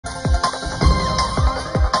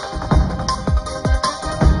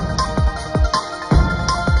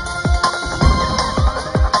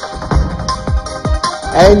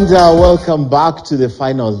And welcome back to the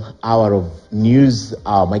final hour of news.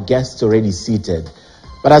 My guests already seated.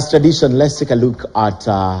 But as tradition, let's take a look at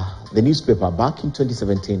the newspaper back in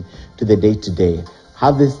 2017 to the day today.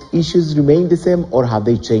 Have these issues remained the same or have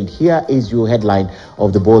they changed? Here is your headline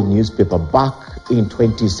of the Bold newspaper back in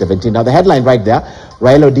 2017. Now the headline right there,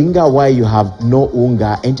 Raila Odinga, why you have no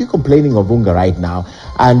unga, and you're complaining of unga right now.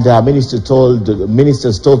 And ministers told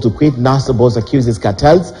to quit. NASA boss accuses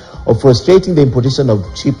cartels of frustrating the importation of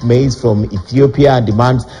cheap maize from Ethiopia and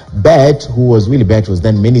demands Bet, who was Willie Bet, was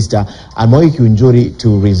then minister, and Moi Kiunjuri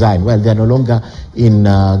to resign. Well, they are no longer in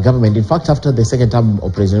government. In fact, after the second term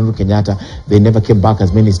of President Uhuru Kenyatta, they never came back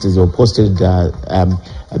as ministers or posted,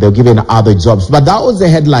 they were given other jobs. But that was the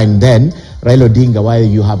headline then. Raila Odinga, why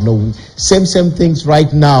you have no same things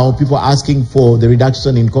right now. People asking for the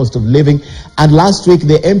reduction in cost of living. And last week,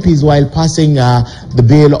 the MPs, while passing the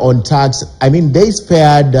bill on tax, I mean, they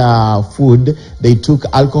spared food. They took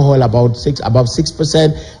alcohol above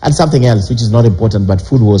 6%, and something else, which is not important, but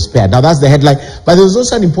food was spared. Now, that's the headline. But there was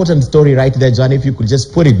also an important story right there, John, if you could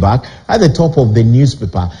just put it back at the top of the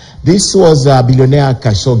newspaper. This was billionaire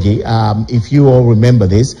Khashoggi, if you all remember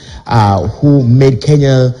this, who made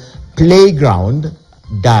Kenya playground,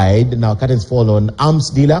 died. Now curtains fall on arms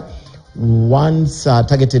dealer, once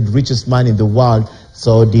targeted richest man in the world.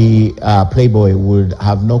 So the playboy would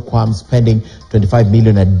have no qualms spending 25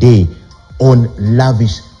 million a day on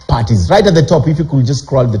lavish parties. Right at the top, if you could just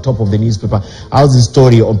scroll the top of the newspaper, how's the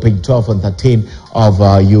story on page 12 and 13 of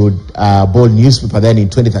your Bold newspaper then in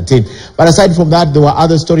 2013. But aside from that, there were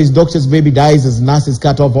other stories. Doctor's baby dies as nurses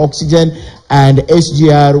cut off oxygen, and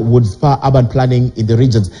SGR would spur urban planning in the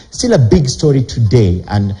regions. Still a big story today,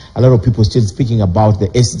 and a lot of people still speaking about the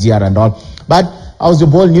SGR and all. But how's your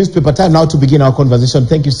Bold newspaper? Time now to begin our conversation.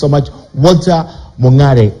 Thank you so much, Walter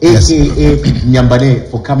Mong'are, aka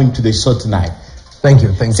Nyambane, for coming to the show tonight. Thank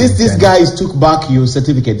you. Since these guys took back your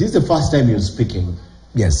certificate, this is the first time you're speaking.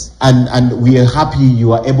 Yes. And we are happy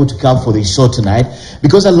you are able to come for the show tonight,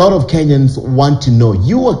 because a lot of Kenyans want to know.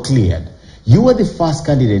 You were cleared. You were the first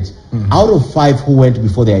candidate out of 5 who went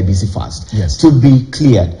before the IBC first to be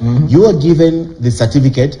cleared. You were given the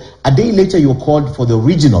certificate. A day later, you were called for the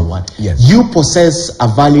original one. Yes. You possess a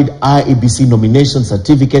valid IEBC nomination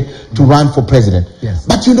certificate to run for president. Yes.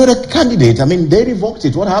 But you're not a candidate. I mean, they revoked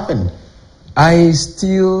it. What happened? We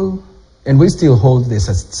still hold this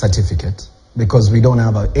certificate because we don't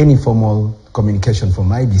have any formal communication from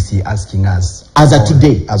IBC asking us. As of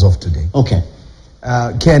today? As of today. Okay.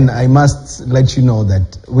 Ken, I must let you know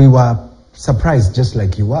that we were surprised just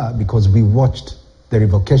like you are, because we watched the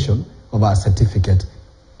revocation of our certificate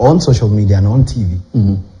on social media and on TV,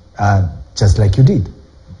 just like you did.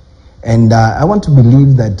 And I want to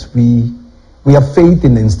believe that we have faith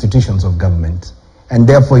in the institutions of government. And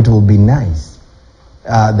therefore, it will be nice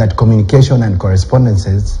that communication and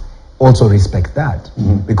correspondences also respect that.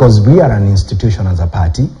 Because we are an institution as a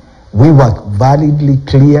party. We were validly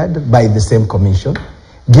cleared by the same commission,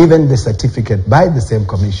 given the certificate by the same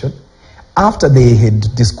commission, after they had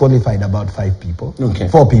disqualified about 5 people,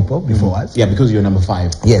 4 people before us. Yeah, because you're number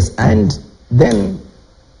 5. Yes, and then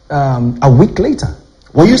a week later.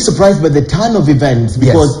 Were you surprised by the turn of events?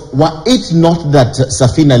 Because were it not that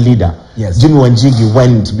Safina leader, Jimmy Wanjigi,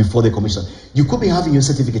 went before the commission, you could be having your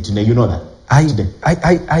certificate today. You know that?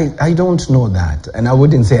 I don't know that, and I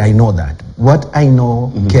wouldn't say I know that. What I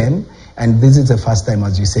know, Ken, and this is the first time,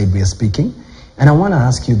 as you said, we are speaking, and I want to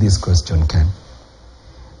ask you this question, Ken.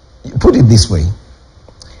 Put it this way.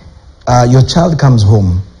 Your child comes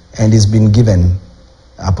home and is been given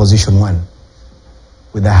a position 1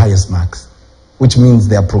 with the highest marks, which means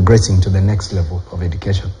they are progressing to the next level of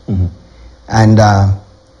education. And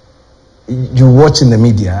you watch in the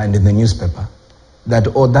media and in the newspaper that,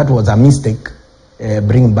 oh, that was a mistake,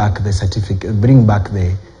 bring back the certificate, bring back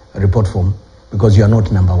the report form, because you are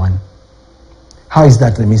not number 1. How is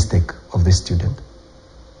that the mistake of the student?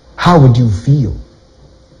 How would you feel?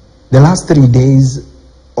 The last 3 days,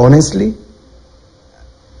 honestly,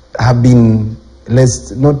 have been they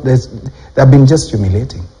have been just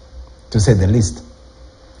humiliating, to say the least.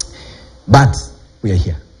 But we are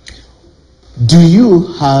here. Do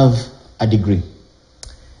you have a degree?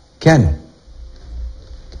 Ken,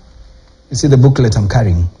 you see the booklet I'm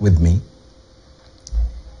carrying with me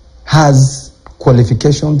has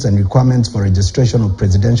qualifications and requirements for registration of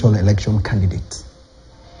presidential election candidates.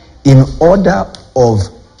 In order of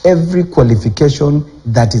every qualification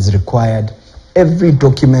that is required, every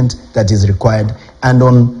document that is required, and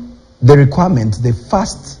on the requirement, the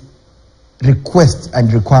first request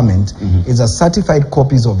and requirement is a certified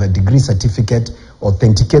copies of a degree certificate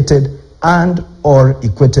authenticated and or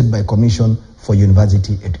equated by commission for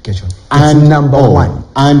university education. And it's number one.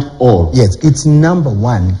 And all. Yes, it's number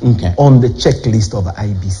one on the checklist of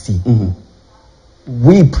IBC.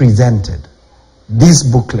 We presented this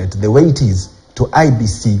booklet, the way it is, to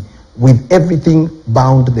IBC with everything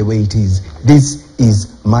bound the way it is. This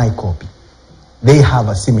is my copy. They have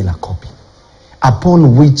a similar copy,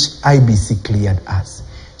 upon which IBC cleared us.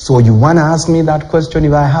 So you want to ask me that question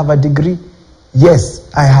if I have a degree?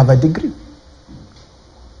 Yes, I have a degree.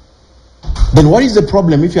 Then what is the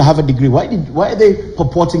problem if you have a degree? Why are they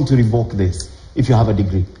purporting to revoke this if you have a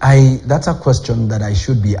degree? That's a question that I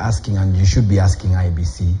should be asking, and you should be asking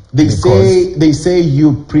IBC. They say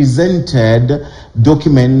you presented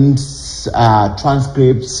documents,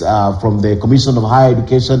 transcripts from the Commission of Higher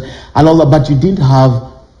Education and all that, but you didn't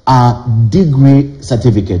have a degree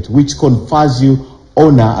certificate, which confers you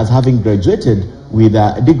honor as having graduated with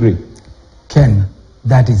a degree. Ken,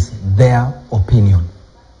 that is their opinion.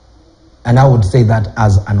 And I would say that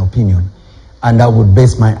as an opinion. And I would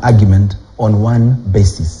base my argument on one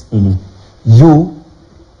basis. You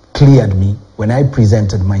cleared me when I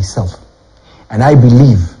presented myself. And I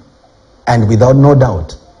believe, and without no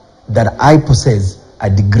doubt, that I possess a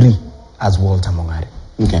degree as Walter Mong'are.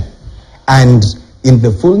 Okay. And in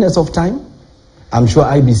the fullness of time, I'm sure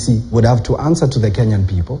IBC would have to answer to the Kenyan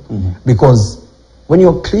people, because when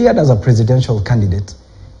you're cleared as a presidential candidate,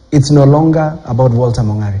 it's no longer about Walter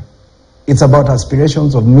Mong'are. It's about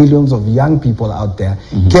aspirations of millions of young people out there,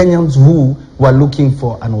 Kenyans who were looking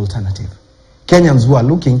for an alternative, Kenyans who are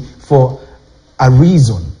looking for a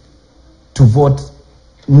reason to vote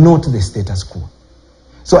not the status quo.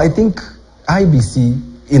 So I think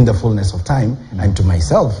IBC, in the fullness of time, and to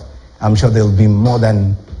myself, I'm sure I'll be more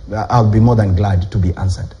than glad to be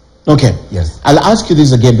answered. Okay. Yes. I'll ask you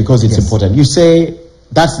this again because it's important. You say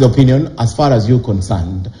that's the opinion as far as you're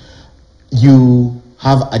concerned. You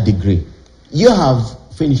have a degree. You have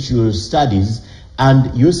finished your studies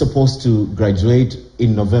and you're supposed to graduate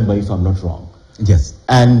in November, if I'm not wrong. Yes.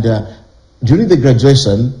 And during the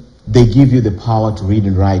graduation, they give you the power to read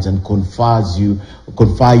and write and confer you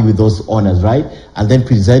with those honors, right? And then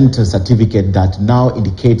present a certificate that now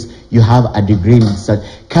indicates you have a degree in such.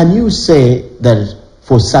 Can you say that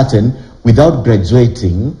for certain, without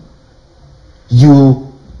graduating,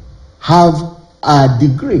 you have a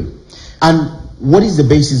degree? And what is the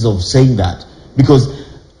basis of saying that? Because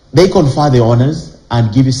they confer the honors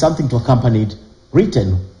and give you something to accompany it,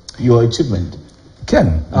 written, your achievement.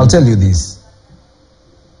 Ken, I'll tell you this.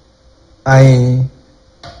 I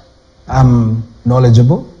am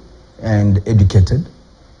knowledgeable and educated,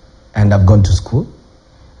 and I've gone to school.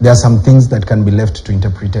 There are some things that can be left to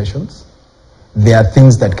interpretations. There are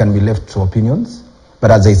things that can be left to opinions.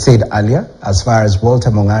 But as I said earlier, as far as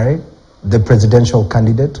Walter Mong'are, the presidential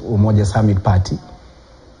candidate, Umoja Summit Party,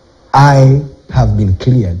 I have been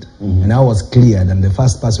cleared, and I was cleared, and the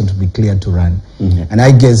first person to be cleared to run. And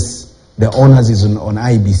I guess the honors is on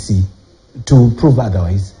IBC to prove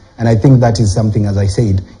otherwise. And I think that is something, as I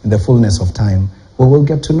said, in the fullness of time, we will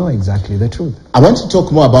get to know exactly the truth. I want to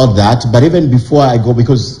talk more about that, but even before I go,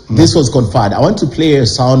 because this was conferred, I want to play a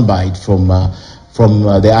soundbite from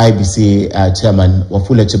the IBC chairman,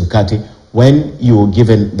 Wafula Chebukati, when you were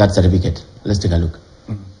given that certificate. Let's take a look.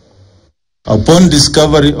 Upon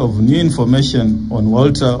discovery of new information on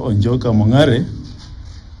Walter Onjoka Mong'are,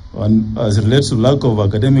 as relates to lack of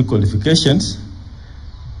academic qualifications,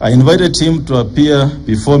 I invited him to appear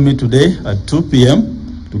before me today at 2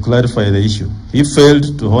 p.m. to clarify the issue. He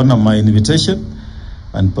failed to honor my invitation,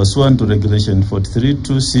 and pursuant to Regulation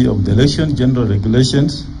 43(2)(c) of the Election General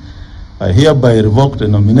Regulations, I hereby revoked the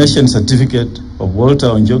nomination certificate of Walter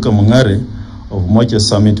Onjoka Mong'are of Mombasa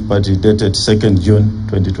Summit Party dated 2nd June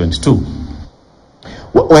 2022.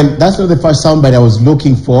 Well, that's not the first soundbite I was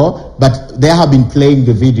looking for, but they have been playing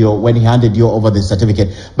the video when he handed you over the certificate.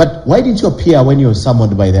 But why didn't you appear when you were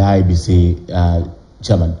summoned by the IBC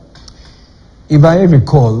chairman? If I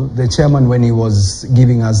recall, the chairman, when he was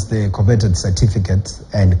giving us the coveted certificate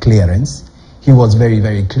and clearance, he was very,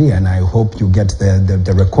 very clear, and I hope you get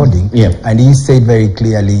the recording. Yeah. And he said very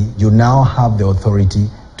clearly, you now have the authority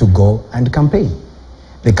to go and campaign.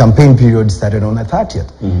 The campaign period started on the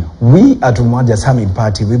 30th. We at Umoja Summit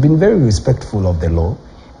Party, we've been very respectful of the law,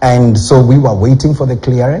 and so we were waiting for the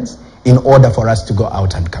clearance in order for us to go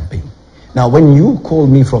out and campaign. Now, when you call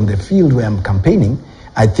me from the field where I'm campaigning,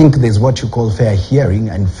 I think there's what you call fair hearing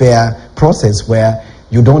and fair process, where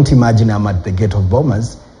you don't imagine I'm at the gate of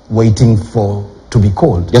Bomas waiting to be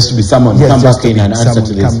called. Just to be someone, yes, come back in and answer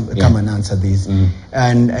to this. Come and answer this.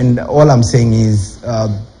 And all I'm saying is,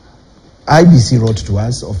 IBC wrote to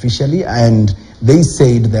us officially, and they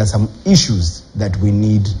said there are some issues that we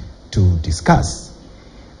need to discuss.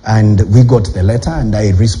 And we got the letter, and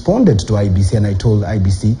I responded to IBC, and I told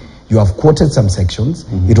IBC, you have quoted some sections.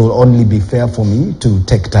 It will only be fair for me to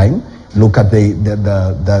take time, look at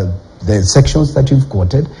the sections that you've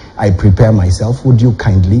quoted. I prepare myself. Would you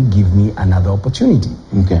kindly give me another opportunity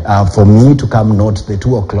for me to come, not the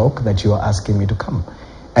 2 o'clock that you are asking me to come?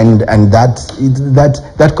 And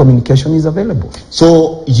that communication is available.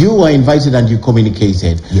 So you were invited and you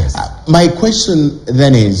communicated. Yes. My question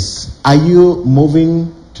then is, are you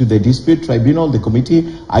moving to the dispute tribunal, the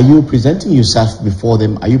committee? Are you presenting yourself before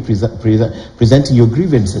them? Are you presenting your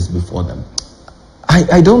grievances before them?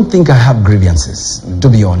 I don't think I have grievances, to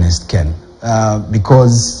be honest, Ken,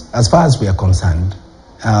 because as far as we are concerned,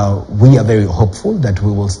 we are very hopeful that we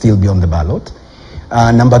will still be on the ballot.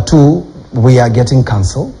 Number 2, we are getting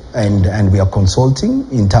counsel and we are consulting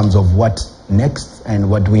in terms of what next and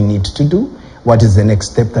what we need to do. What is the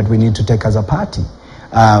next step that we need to take as a party?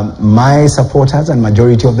 My supporters and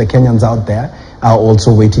majority of the Kenyans out there are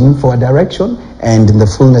also waiting for a direction, and in the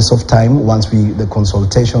fullness of time, once the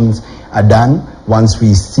consultations are done, once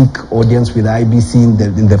we seek audience with IBC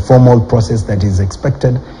in the formal process that is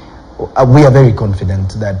expected, we are very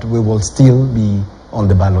confident that we will still be on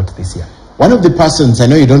the ballot this year. One of the persons, I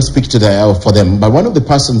know you don't speak to for them, but one of the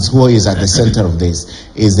persons who is at the center of this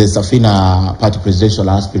is the Safina Party presidential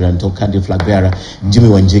aspirant or candidate flag bearer, Jimmy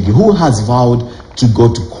Wanjigi, who has vowed to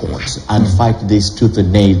go to court and fight this tooth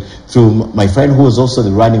and nail through my friend who is also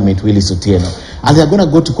the running mate, Willie Sotieno. And they're going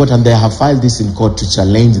to go to court and they have filed this in court to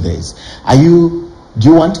challenge this. Do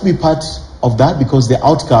you want to be part of that? Because the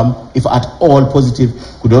outcome, if at all positive,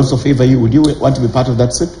 could also favor you. Would you want to be part of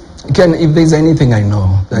that suit? Ken, if there's anything I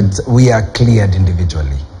know, that we are cleared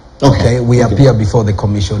individually. Okay? We appear before the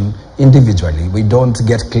commission individually. We don't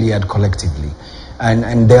get cleared collectively.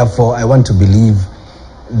 And therefore, I want to believe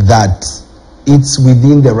that it's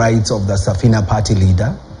within the rights of the Safina party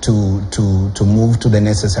leader to move to the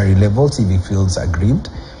necessary levels if he feels aggrieved.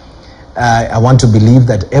 I want to believe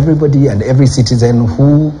that everybody and every citizen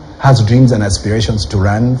who has dreams and aspirations to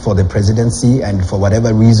run for the presidency and for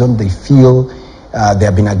whatever reason they feel they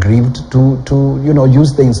have been aggrieved to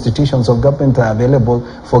use the institutions of government that are available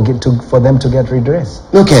for them to get redress.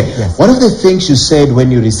 Okay. Yes. One of the things you said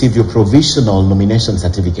when you received your provisional nomination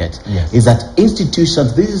certificate is that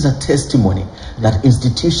institutions, this is a testimony that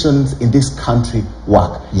institutions in this country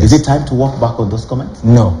work. Yes. Is it time to walk back on those comments?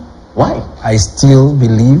 No. Why? I still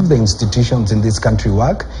believe the institutions in this country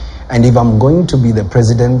work, and if I'm going to be the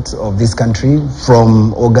president of this country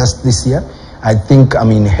from August this year, I think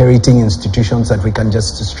I'm inheriting institutions that we can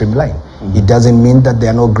just streamline. It doesn't mean that they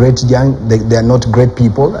are not great they are not great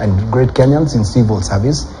people and great Kenyans in civil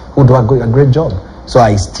service who do a great job. So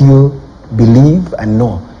I still believe and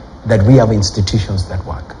know that we have institutions that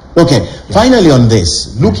work. Okay. Finally on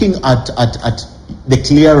this, looking at the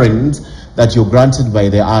clearance that you're granted by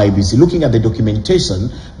the IBC, looking at the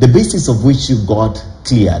documentation, the basis of which you got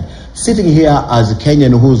cleared, sitting here as a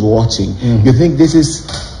Kenyan who's watching, you think this is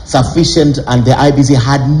sufficient and the IBC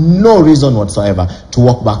had no reason whatsoever to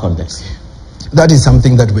walk back on this? That is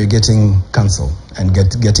something that we're getting counsel and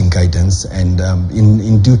getting guidance, and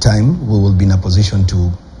in due time we will be in a position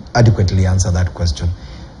to adequately answer that question,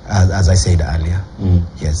 as I said earlier.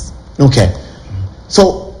 Yes. Okay.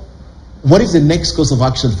 So what is the next course of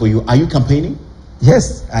action for you? Are you campaigning?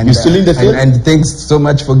 Yes, and you're still in the field? And thanks so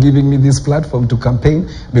much for giving me this platform to campaign,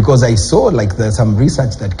 because I saw there's some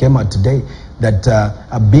research that came out today that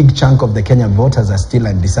a big chunk of the Kenyan voters are still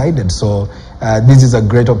undecided. So this is a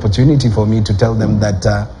great opportunity for me to tell them that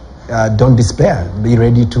don't despair. Be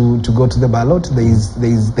ready to go to the ballot.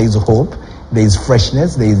 There's hope. There's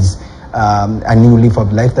freshness. There's a new leaf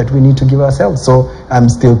of life that we need to give ourselves. So I'm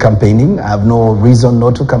still campaigning. I have no reason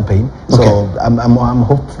not to campaign. So I'm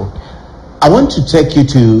hopeful. I want to take you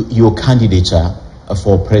to your candidature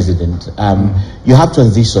for president. You have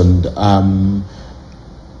transitioned.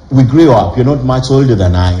 We grew up, you're not much older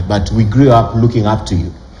than I, but we grew up looking up to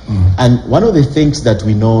you. And one of the things that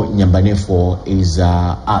we know Nyambane for is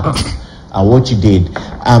art, what you did.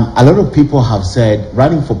 A lot of people have said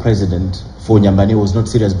running for president for Nyambane was not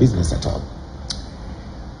serious business at all.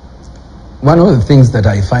 One of the things that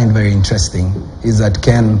I find very interesting is that,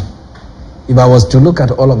 Ken, if I was to look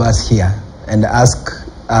at all of us here and ask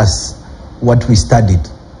us what we studied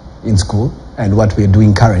in school and what we're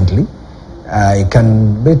doing currently, I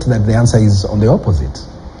can bet that the answer is on the opposite.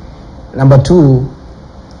 Number 2,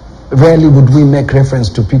 rarely would we make reference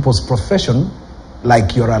to people's profession,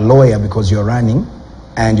 like you're a lawyer because you're running,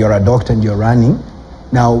 and you're a doctor and you're running.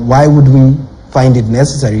 Now, why would we find it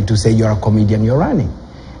necessary to say you're a comedian, you're running?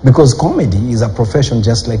 Because comedy is a profession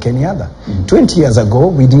just like any other. 20 years ago,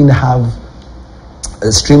 we didn't have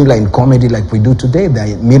a streamlined comedy like we do today. There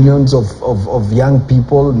are millions of young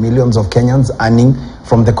people, millions of Kenyans earning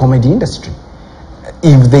from the comedy industry.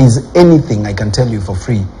 If there is anything I can tell you for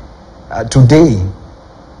free, today,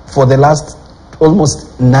 for the last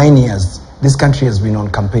almost 9 years, this country has been on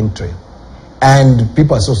campaign trail. And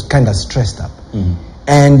people are so kind of stressed up.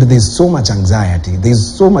 And there's so much anxiety.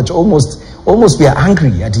 There's so much, almost we are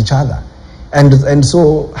angry at each other. And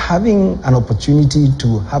so having an opportunity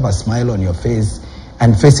to have a smile on your face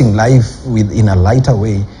and facing life in a lighter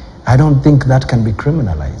way, I don't think that can be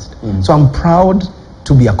criminalized. So I'm proud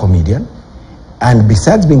to be a comedian. And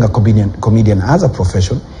besides being a comedian as a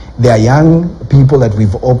profession, there are young people that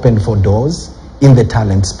we've opened for doors in the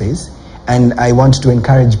talent space. And I want to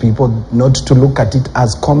encourage people not to look at it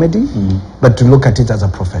as comedy, but to look at it as a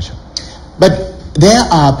profession. But there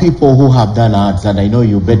are people who have done arts, and I know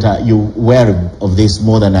you aware of this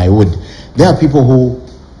more than I would. There are people who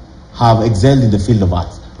have excelled in the field of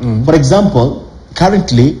arts. For example,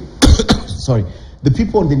 currently, sorry, the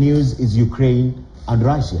people on the news is Ukraine and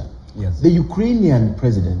Russia. Yes. The Ukrainian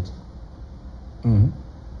president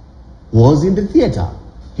was in the theater.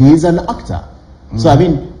 He is an actor. So I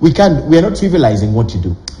mean, we are not trivializing what you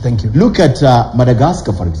do. Thank you. Look at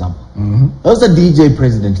Madagascar, for example. There was a DJ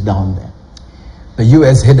president down there. The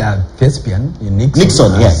U.S. had a thespian in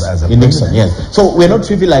Nixon. Yes. So we're not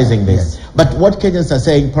trivializing this. Yes. But what Kenyans are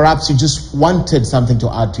saying, perhaps you just wanted something to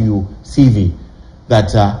add to your CV,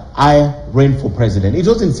 that I ran for president. It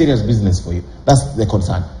wasn't serious business for you. That's the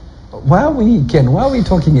concern. Why are we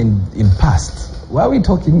talking in past? Why are we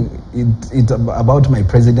talking about my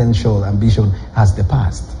presidential ambition as the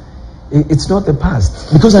past? It's not the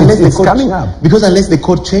past. Because unless it's coming up. Because unless the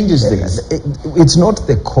court changes things. It's not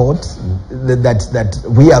the court that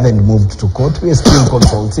we haven't moved to court. We are still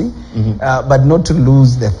consulting. But not to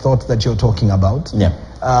lose the thought that you're talking about.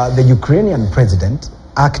 The Ukrainian president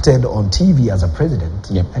acted on TV as a president,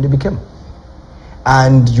 and he became.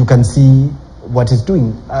 And you can see what he's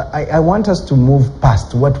doing. I want us to move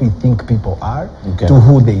past what we think people are to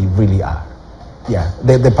who they really are. Yeah,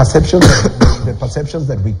 the perceptions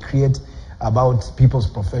that we create about people's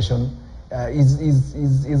profession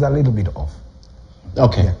is a little bit off.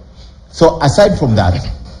 Okay. Yeah. So aside from that,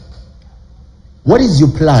 what is your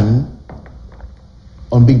plan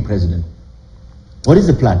on being president? What is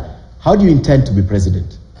the plan? How do you intend to be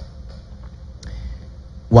president?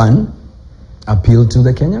 One, appeal to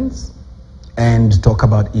the Kenyans and talk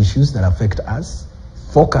about issues that affect us.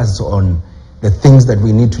 Focus on the things that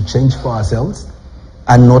we need to change for ourselves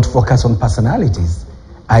and not focus on personalities.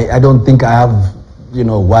 I don't think I have,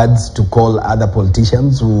 words to call other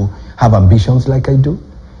politicians who have ambitions like I do.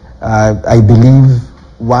 I believe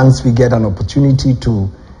once we get an opportunity to,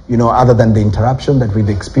 other than the interruption that we've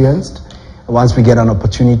experienced, once we get an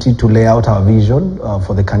opportunity to lay out our vision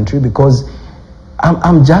for the country, because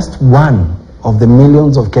I'm just one of the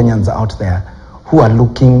millions of Kenyans out there who are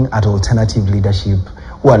looking at alternative leadership,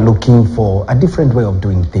 who are looking for a different way of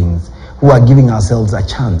doing things, who are giving ourselves a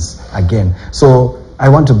chance again. So I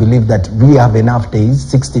want to believe that we have enough days,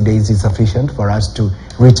 60 days is sufficient for us to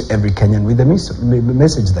reach every Kenyan with the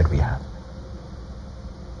message that we have.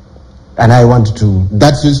 And I want to...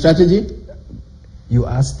 That's your strategy? You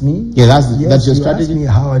asked me? Yeah, that's your strategy? You asked me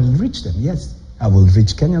how I'll reach them. Yes, I will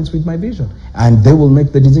reach Kenyans with my vision. And they will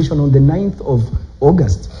make the decision on the 9th of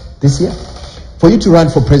August this year. For you to run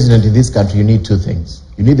for president in this country, you need two things.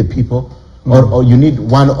 You need the people, or you need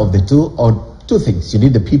one of the two, or two things. You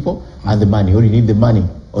need the people and the money, or you need the money,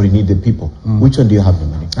 or you need the people. Which one do you have the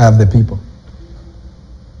money? I have the people.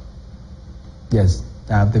 Yes,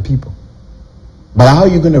 I have the people. But how are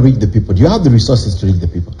you going to reach the people? Do you have the resources to reach the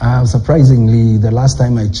people? Surprisingly, the last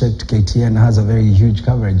time I checked, KTN has a very huge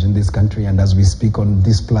coverage in this country, and as we speak on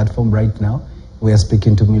this platform right now, we are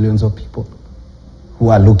speaking to millions of people who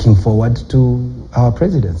are looking forward to our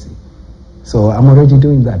presidency. So I'm already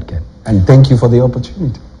doing that, Ken. And thank you for the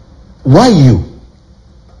opportunity. Why you?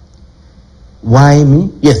 Why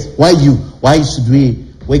me? Yes, why you? Why should we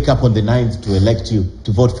wake up on the 9th to elect you,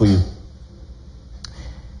 to vote for you?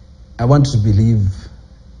 I want to believe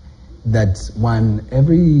that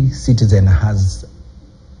every citizen has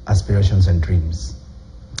aspirations and dreams.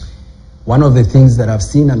 One of the things that I've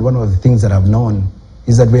seen and one of the things that I've known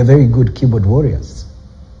is that we are very good keyboard warriors.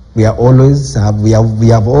 We have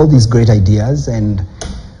all these great ideas, and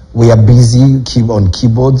we are busy on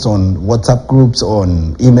keyboards, on WhatsApp groups,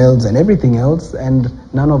 on emails and everything else, and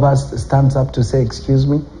none of us stands up to say, excuse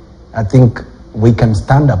me, I think we can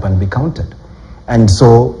stand up and be counted. And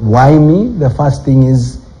so why me? The first thing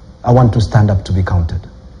is I want to stand up to be counted.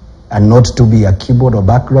 and not to be a keyboard or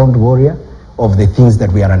background warrior of the things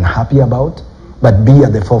that we are unhappy about, but be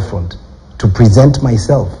at the forefront to present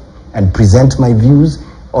myself and present my views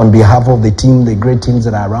on behalf of the team, the great teams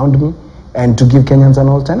that are around me, and to give Kenyans an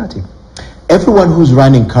alternative. Everyone who's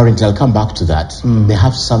running currently, I'll come back to that, they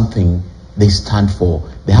have something they stand for.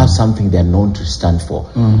 They have something they're known to stand for.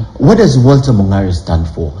 What does Walter Mong'are stand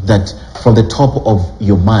for? That from the top of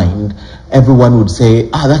your mind, everyone would say,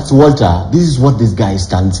 that's Walter. This is what this guy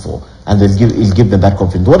stands for. And he'll give them that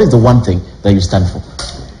confidence. What is the one thing that you stand for?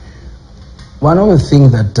 One of the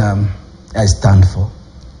things that I stand for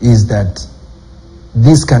is that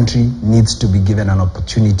this country needs to be given an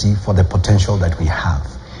opportunity for the potential that we have,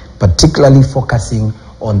 particularly focusing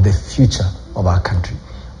on the future of our country.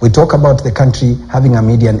 We talk about the country having a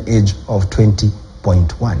median age of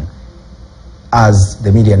 20.1 as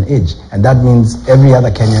the median age, and that means every other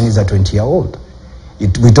Kenyan is a 20-year-old.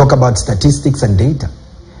 We talk about statistics and data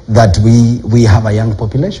that we have a young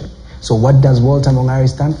population. So what does Walter Mong'are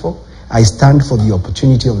stand for? I stand for the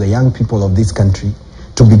opportunity of the young people of this country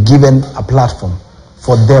to be given a platform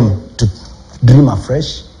for them to dream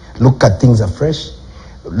afresh, look at things afresh,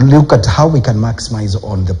 look at how we can maximize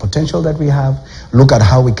on the potential that we have, look at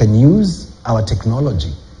how we can use our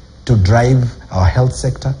technology to drive our health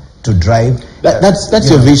sector, to drive... That's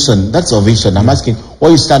your vision. That's your vision. I'm asking what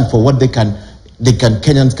you stand for, what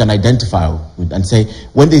Kenyans can identify with and say,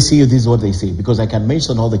 when they see you, this is what they say. Because I can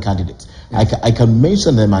mention all the candidates. I can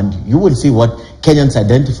mention them and you will see what Kenyans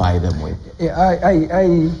identify them with.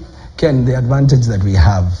 Ken, the advantage that we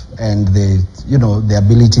have and the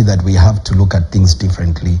ability that we have to look at things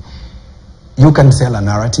differently, you can sell a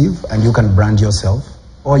narrative and you can brand yourself,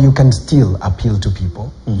 or you can still appeal to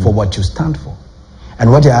people for what you stand for. And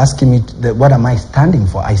what you're asking me, what am I standing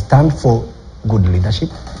for? I stand for good leadership.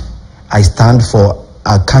 I stand for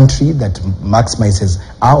a country that maximizes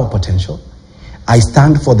our potential. I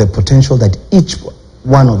stand for the potential that each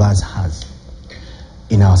one of us has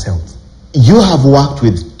in ourselves. You have worked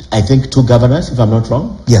with, I think, 2 governors, if I'm not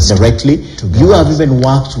wrong? Yes. Directly. You have even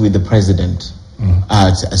worked with the president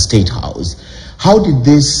at a state house. How did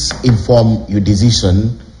this inform your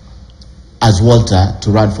decision as Walter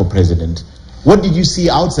to run for president? What did you see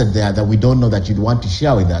outside there that we don't know that you'd want to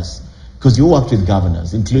share with us? Because you worked with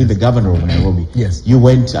governors, including the governor of Nairobi. Yes. You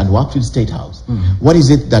went and worked with State House. What is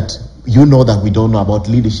it that you know that we don't know about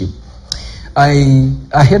leadership? I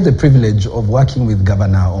had the privilege of working with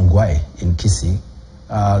Governor Mong'are in Kisii,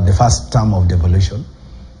 the first term of devolution.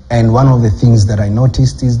 And one of the things that I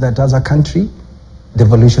noticed is that as a country,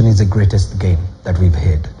 devolution is the greatest gain that we've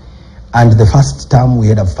had. And the first term, we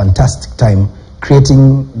had a fantastic time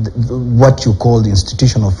creating what you call the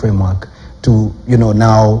institutional framework to,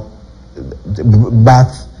 now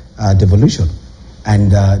birth devolution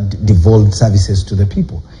and devolve services to the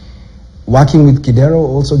people. Working with Kidero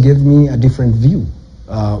also gave me a different view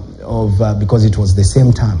because it was the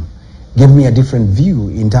same term, gave me a different view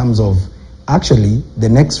in terms of actually the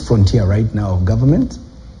next frontier right now of government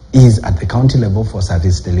is at the county level for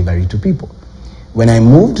service delivery to people. When I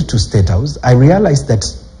moved to State House, I realized that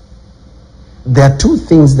there are 2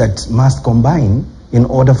 things that must combine in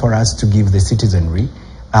order for us to give the citizenry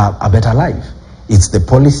a better life. It's the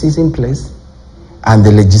policies in place and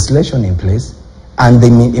the legislation in place and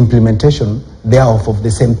the implementation thereof of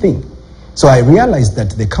the same thing. So I realized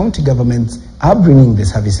that the county governments are bringing the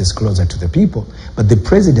services closer to the people, but the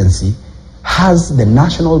presidency has the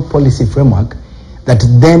national policy framework that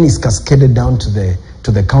then is cascaded down to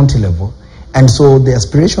the county level. And so the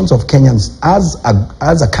aspirations of Kenyans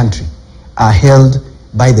as a country are held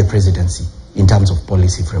by the presidency in terms of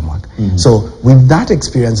policy framework. So with that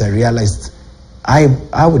experience, I realized I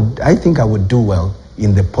think I would do well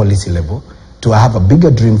in the policy level to have a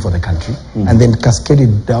bigger dream for the country and then cascade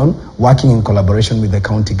it down, working in collaboration with the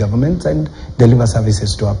county government and deliver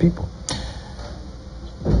services to our people.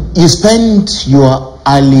 You spent your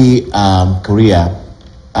early career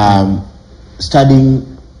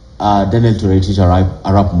studying Daniel Toroitich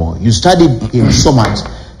Arap Moi. You studied him so much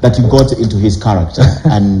that you got into his character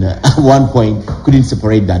and at one point couldn't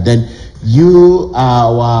separate that. Then you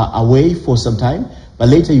were away for some time, but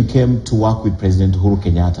later you came to work with President Uhuru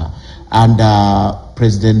Kenyatta and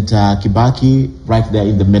President Kibaki right there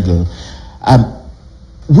in the middle.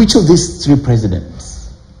 Which of these 3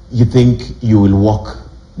 presidents you think you will walk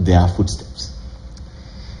their footsteps?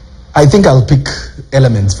 I think I'll pick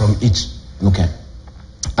elements from each. Okay.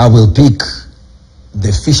 I will pick the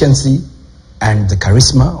efficiency and the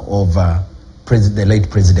charisma of the late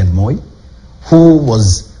President Moi, who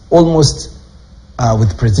was almost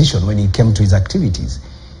with precision when it came to his activities.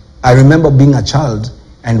 I remember being a child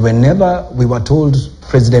And whenever we were told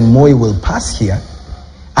President Moi will pass here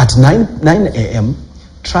at 9 a.m.,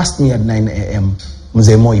 trust me, at 9 a.m.,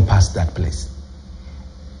 Mzee Moi passed that place.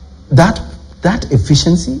 That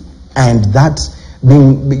efficiency and that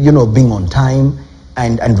being on time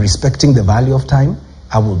and respecting the value of time,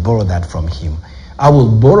 I will borrow that from him. I will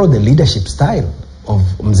borrow the leadership style of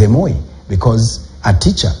Mzee Moi, because a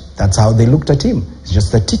teacher, that's how they looked at him. He's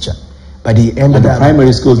just a teacher. But he ended up...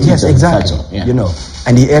 primary school teacher. Yes, exactly. Yeah. You know,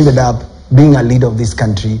 and he ended up being a leader of this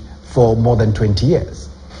country for more than 20 years.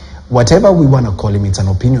 Whatever we want to call him, it's an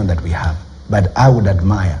opinion that we have. But I would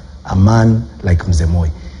admire a man like Mzee Moi.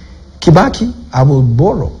 Kibaki, I will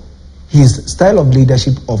borrow his style of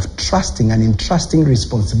leadership of trusting and entrusting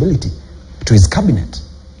responsibility to his cabinet,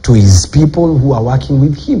 to his people who are working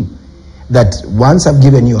with him. That once I've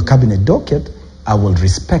given you a cabinet docket, I will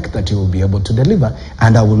respect that you will be able to deliver,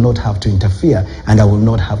 and I will not have to interfere, and I will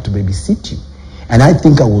not have to babysit you. And I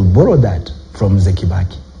think I will borrow that from Mzee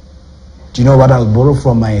Kibaki. Do you know what I'll borrow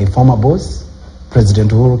from my former boss,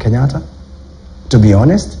 President Uhuru Kenyatta? To be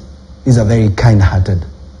honest, he's a very kind-hearted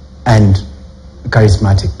and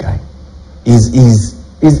charismatic guy. He's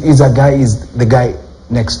the guy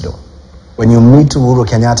next door. When you meet Uhuru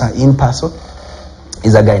Kenyatta in person,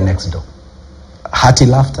 he's a guy next door. Hearty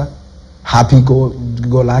laughter,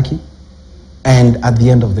 happy-go-lucky, and at the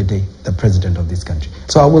end of the day, the president of this country.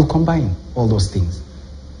 So I will combine all those things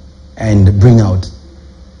and bring out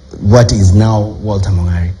what is now Walter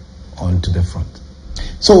Mong'are onto the front.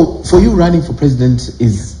 So for you, running for president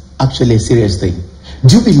is actually a serious thing.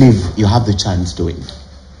 Do you believe you have the chance to win?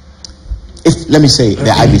 If, let me say,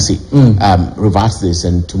 the IBC reverse this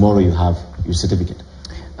and tomorrow you have your certificate.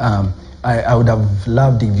 I would have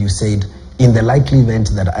loved if you said, in the likely event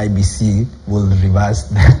that IBC will reverse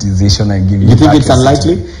that decision and give you... You think it's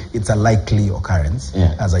unlikely? It's a likely occurrence,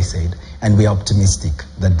 as I said, and we are optimistic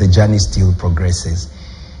that the journey still progresses.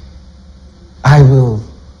 I will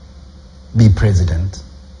be president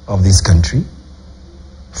of this country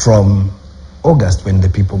from August, when the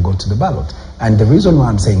people go to the ballot. And the reason why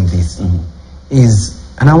I'm saying this is,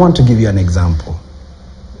 and I want to give you an example.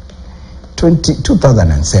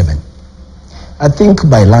 2007, I think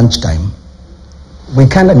by lunchtime, we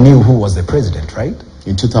kind of knew who was the president, right?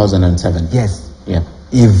 In 2007? Yes. Yeah.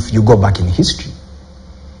 If you go back in history.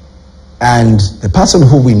 And the person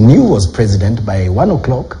who we knew was president by 1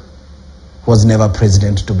 o'clock was never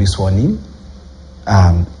president to be sworn in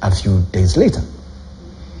a few days later.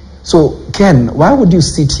 So, Ken, why would you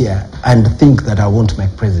sit here and think that I won't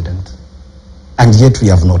make president? And yet we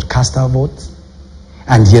have not cast our votes,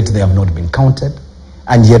 and yet they have not been counted,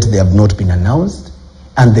 and yet they have not been announced,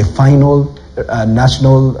 and the final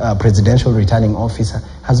national presidential returning officer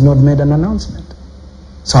has not made an announcement.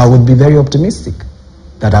 So I would be very optimistic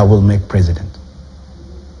that I will make president.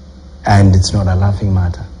 And it's not a laughing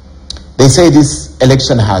matter. They say this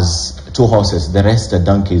election has 2 horses, the rest are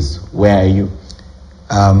donkeys. Where are you?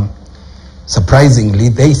 Surprisingly,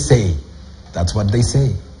 they say, that's what they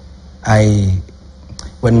say.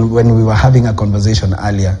 When we were having a conversation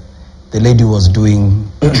earlier, the lady was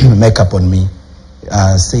doing makeup on me,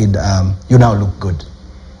 said, you now look good.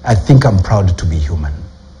 I think I'm proud to be human.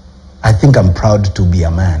 I think I'm proud to be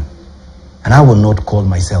a man. And I will not call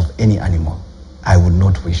myself any animal. I would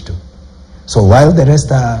not wish to. So while the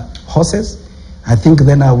rest are horses, I think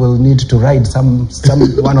then I will need to ride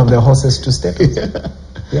one of the horses to step.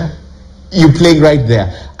 Yeah. You're playing right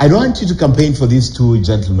there. I don't want you to campaign for these 2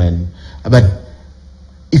 gentlemen, but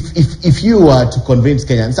if you were to convince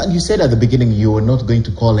Kenyans, and you said at the beginning you were not going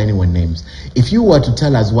to call anyone names, if you were to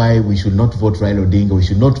tell us why we should not vote Raila Odinga, we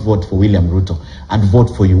should not vote for William Ruto, and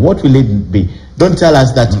vote for you, what will it be? Don't tell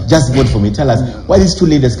us that just vote for me. Tell us why these 2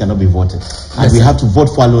 leaders cannot be voted, and we have to vote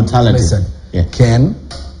for an alternative. Listen, Ken,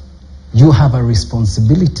 you have a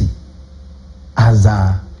responsibility as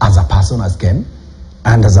a person, as Ken,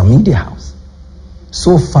 and as a media house.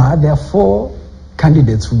 So far, there are 4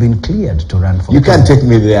 candidates who've been cleared to run for president. You can't take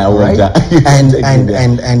me there, right?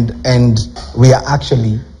 And we are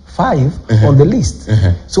actually 5 on the list.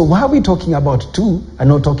 So why are we talking about 2 and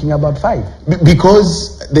not talking about 5?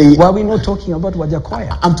 Because why are we not talking about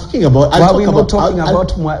Wajakoya? I'm talking about... Why are we not talking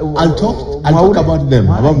about... I'll talk about them,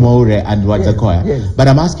 about Mong'are and Wajakoya. Yes. But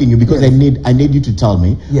I'm asking you because I need you to tell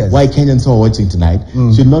me why Kenyans who are watching tonight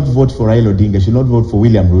should not vote for Raila Odinga, should not vote for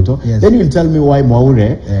William Ruto. Then you'll tell me why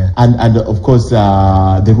Mong'are and of course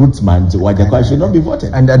the rootsman Wajakoya should not be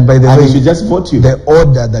voted. And by the way, we should just vote you. The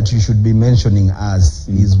order that you should be mentioning as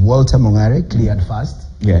is Walter Mong'are cleared first.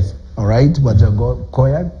 Yes. All right.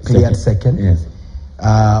 Wajakoya cleared second. Yes.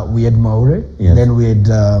 We had Mong'are, Yes. then we had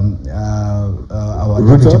our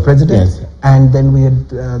Ruto? deputy president, Yes. and then we had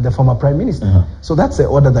the former prime minister. So that's the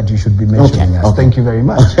order that you should be mentioning us. Okay. Thank you very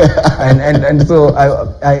much. and so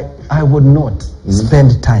I would not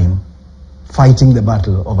spend time fighting the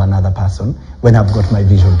battle of another person when I've got my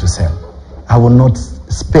vision to sell. I will not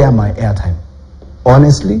spare my airtime,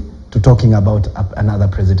 honestly, to talking about another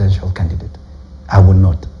presidential candidate. I will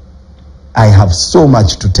not. I have so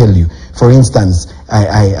much to tell you. For instance,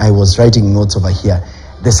 I was writing notes over here.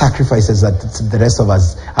 The sacrifices that the rest of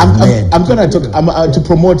us have made. I'm going to talk to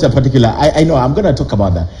promote a particular. I know I'm going to talk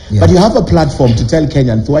about that. Yeah. But you have a platform to tell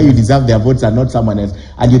Kenyans why you deserve their votes and not someone else,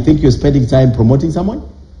 and you think you're spending time promoting someone?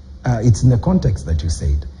 It's in the context that you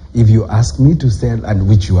said. If you ask me to sell, and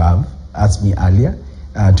which you have asked me earlier,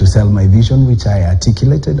 to sell my vision, which I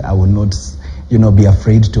articulated, I will not, be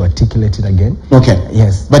afraid to articulate it again. Okay.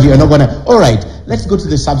 Yes. But you're not going to. All right. Let's go to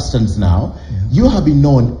the substance now. Yeah. You have been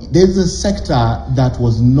known. There's a sector that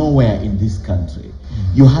was nowhere in this country.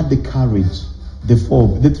 You had the courage, the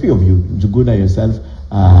three of you, Njuguna, yourself,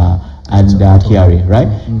 and Kiari, right?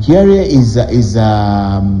 Kiari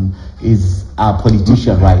is a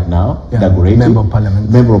politician right now, Member of Parliament.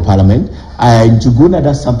 Member of Parliament. Njuguna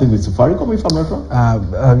does something with Safaricom, if I'm not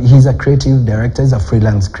wrong? He's a creative director. He's a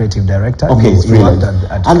freelance creative director. Okay, he's freelance.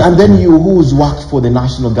 And then you who's worked for the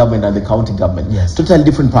national government and the county government. Yes. Totally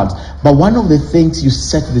different parts. But one of the things you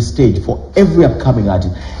set the stage for every upcoming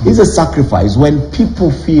artist is a sacrifice. When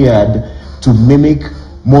people feared to mimic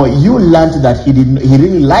more, you learned that he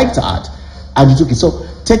really liked art and you took it. So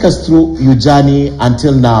take us through your journey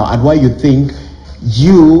until now and why you think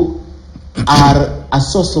you are a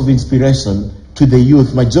source of inspiration to the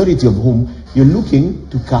youth, majority of whom you're looking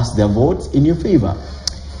to cast their votes in your favor.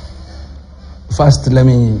 First, let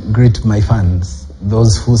me greet my fans,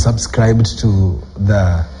 those who subscribed to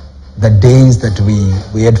the days that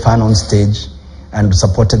we had fun on stage and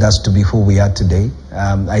supported us to be who we are today.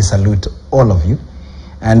 I salute all of you.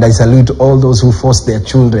 And I salute all those who forced their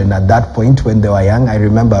children at that point when they were young. I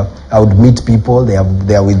remember I would meet people, they are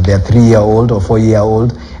with their 3-year-old or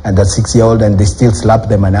 4-year-old and their 6-year-old, and they still slap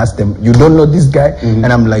them and ask them, you don't know this guy? And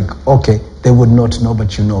I'm like, okay, they would not know,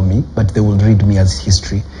 but you know me, but they will read me as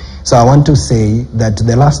history. So I want to say that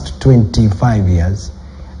the last 25 years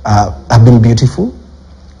have been beautiful,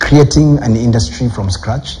 creating an industry from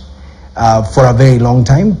scratch. For a very long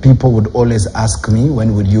time, people would always ask me,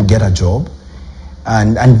 when would you get a job?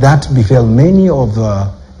 And that befell many of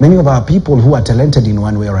our people who are talented in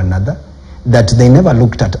one way or another, that they never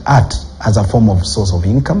looked at art as a form of source of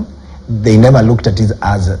income. They never looked at it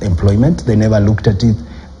as employment. They never looked at it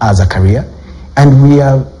as a career. And we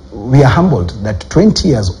are humbled that 20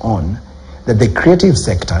 years on, that the creative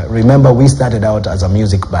sector, remember we started out as a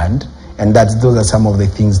music band, and those are some of the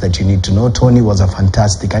things that you need to know. Tony was a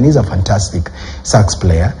fantastic, and he's a fantastic sax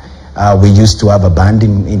player. We used to have a band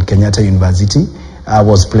in Kenyatta University. I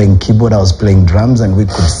was playing keyboard, I was playing drums, and we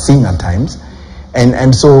could sing at times.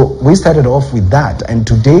 And so we started off with that. And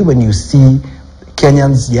today when you see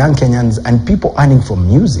Kenyans, young Kenyans, and people earning from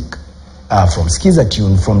music, from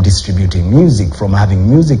Skizatune, from distributing music, from having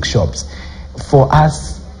music shops, for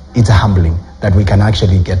us, it's humbling that we can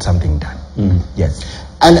actually get something done. Yes.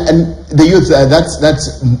 And the youth,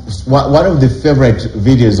 that's one of the favorite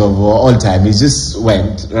videos of all time. It just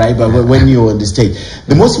went, right? But when you're on the stage,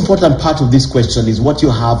 the most important part of this question is what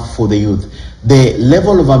you have for the youth. The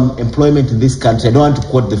level of employment in this country, I don't want to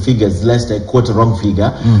quote the figures, lest I quote a wrong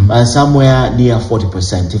figure, somewhere near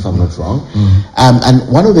 40%, if I'm not wrong. And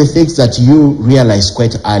one of the things that you realized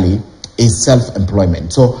quite early is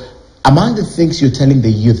self-employment. So among the things you're telling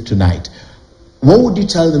the youth tonight, what would you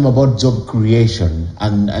tell them about job creation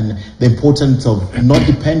and the importance of not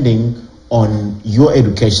depending on your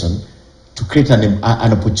education to create an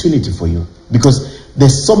opportunity for you? Because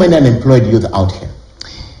there's so many unemployed youth out here.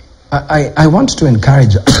 I want to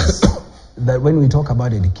encourage us that when we talk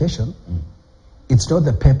about education, it's not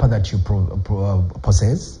the paper that you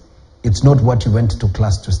possess. It's not what you went to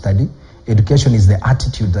class to study. Education is the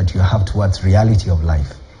attitude that you have towards reality of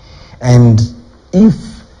life. And if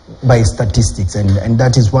by statistics, and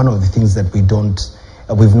that is one of the things that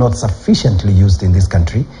we've not sufficiently used in this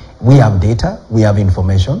country. We have data, we have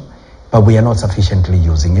information, but we are not sufficiently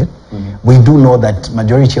using it. We do know that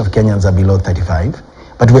majority of Kenyans are below 35,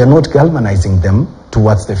 but we are not galvanizing them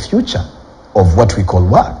towards the future of what we call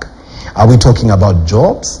work. Are we talking about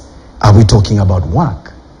jobs? Are we talking about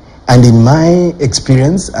work? And in my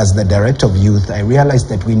experience as the director of youth, I realized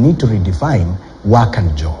that we need to redefine work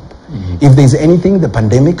and job. If there's anything the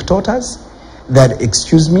pandemic taught us, that,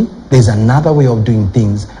 excuse me, there's another way of doing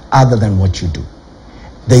things other than what you do.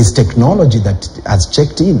 There is technology that has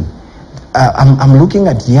checked in. I'm looking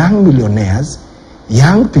at young millionaires,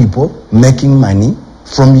 young people making money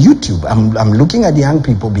from YouTube. I'm looking at young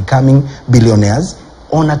people becoming billionaires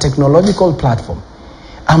on a technological platform.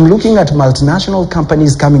 I'm looking at multinational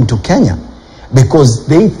companies coming to Kenya because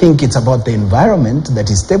they think it's about the environment that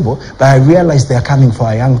is stable, but I realize they are coming for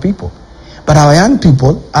our young people. But our young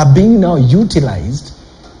people are being now utilized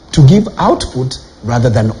to give output rather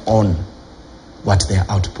than own what they are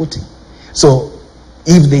outputting. So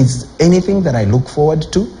if there's anything that I look forward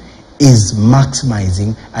to is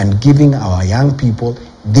maximizing and giving our young people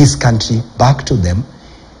this country back to them,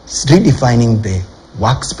 redefining the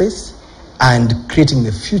workspace and creating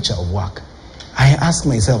the future of work. I ask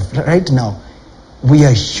myself, right now, we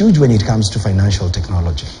are huge when it comes to financial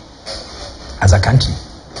technology as a country.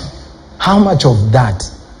 How much of that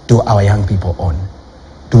do our young people own?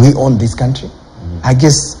 Do we own this country? I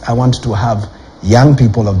guess I want to have young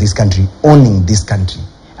people of this country owning this country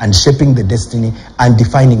and shaping the destiny and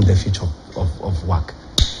defining the future of work.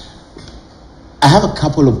 I have a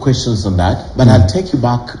couple of questions on that, but I'll take you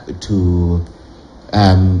back to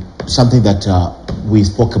something that we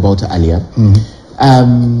spoke about earlier.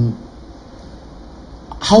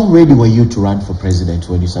 How ready were you to run for president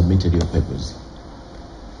when you submitted your papers?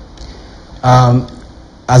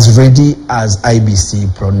 As ready as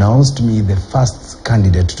IBC pronounced me the first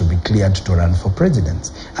candidate to be cleared to run for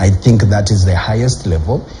president. I think that is the highest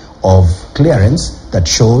level of clearance that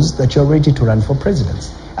shows that you're ready to run for president.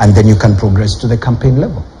 And then you can progress to the campaign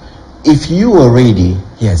level. If you were ready,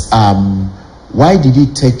 yes. Why did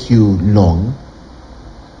it take you long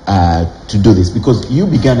to do this? Because you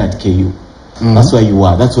began at KU. That's where you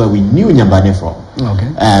are. That's where we knew Nyambane from.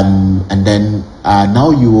 Okay. And then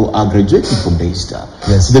now you are graduating from Daystar.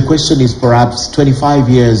 Yes. So the question is perhaps 25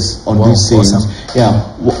 years on this scene. Awesome. Yeah.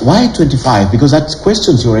 Why 25? Because that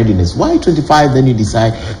questions your readiness. Why 25? Then you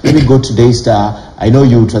decide, let me go to Daystar. I know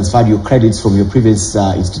you transferred your credits from your previous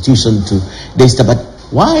institution to Daystar, but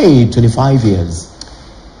why 25 years?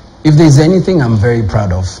 If there's anything I'm very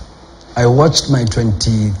proud of, I watched my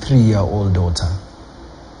 23-year-old daughter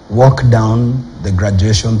walk down the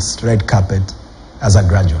graduation's red carpet as a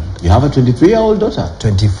graduate. You have a 23-year-old daughter?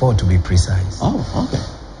 24 to be precise. Oh, okay.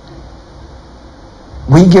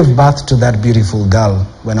 We gave birth to that beautiful girl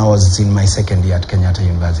when I was in my second year at Kenyatta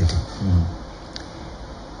University.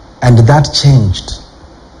 And that changed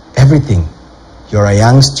everything. You're a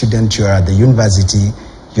young student, you're at the university,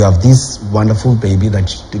 you have this wonderful baby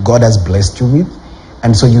that God has blessed you with,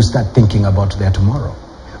 and so you start thinking about their tomorrow.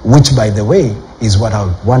 Which, by the way, is what I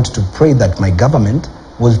want to pray that my government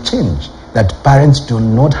will change. That parents do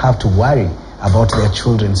not have to worry about their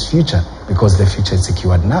children's future because the future is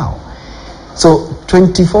secured now. So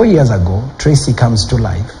 24 years ago, Tracy comes to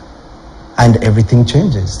life and everything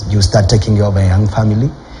changes. You start taking care of a young family.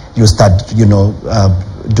 You start,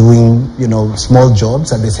 doing, small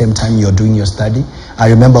jobs at the same time you're doing your study. I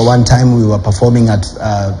remember one time we were performing at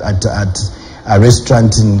a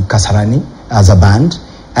restaurant in Kasarani as a band,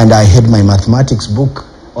 and I had my mathematics book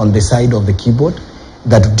on the side of the keyboard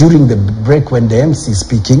that during the break when the MC is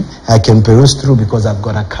speaking, I can peruse through because I've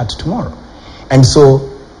got a cut tomorrow. And so,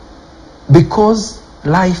 because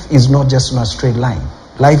life is not just on a straight line.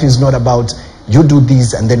 Life is not about you do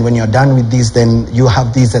this and then when you're done with this, then you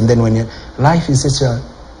have this, and then when you... Life is such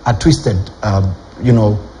a twisted,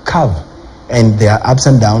 curve, and there are ups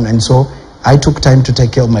and downs. And so I took time to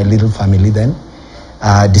take care of my little family then.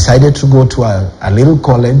 Decided to go to a little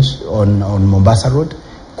college on Mombasa Road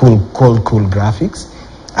called Cool Graphics.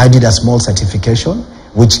 I did a small certification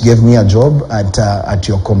which gave me a job at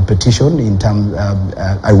your competition.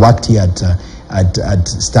 I worked here at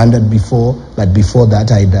Standard before, but before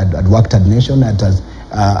that I'd worked at Nation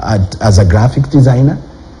as a graphic designer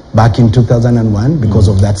back in 2001 because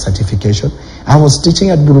of that certification. I was teaching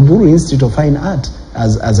at Buruburu Institute of Fine Art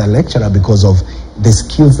as a lecturer because of the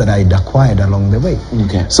skills that I'd acquired along the way.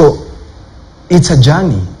 Okay. So it's a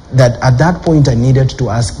journey that at that point I needed to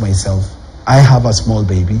ask myself, I have a small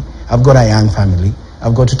baby, I've got a young family,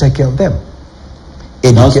 I've got to take care of them.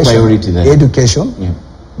 Education, priority then. Education. Yeah.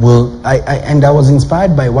 And I was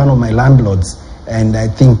inspired by one of my landlords, and I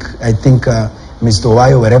think Mr.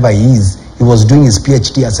 Wayo, wherever he is, he was doing his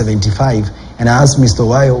PhD at 75, and I asked Mr.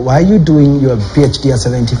 Wayo, why are you doing your PhD at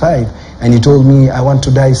 75? And he told me, I want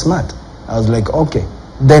to die smart. I was like, okay,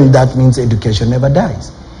 then that means education never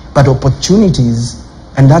dies. But opportunities,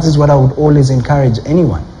 and that is what I would always encourage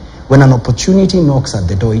anyone. When an opportunity knocks at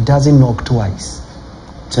the door, it doesn't knock twice.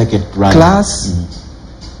 Take it right. Class,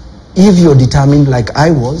 if you're determined like I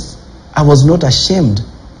was not ashamed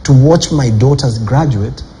to watch my daughters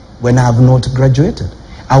graduate when I have not graduated.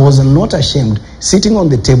 I was not ashamed. Sitting on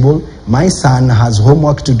the table, my son has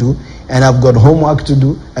homework to do, and I've got homework to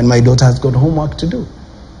do, and my daughter has got homework to do.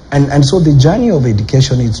 And so the journey of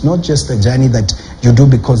education, it's not just a journey that you do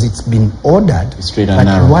because it's been ordered. Straight and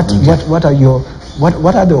narrow.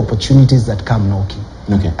 What are the opportunities that come knocking?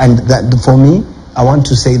 Okay. And that, for me, I want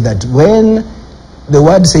to say that when the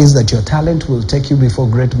word says that your talent will take you before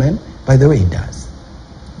great men, by the way, it does.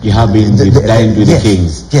 You have been dined with yes, the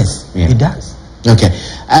kings. Yes, Yeah. it does. Okay.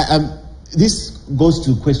 This goes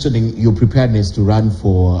to questioning your preparedness to run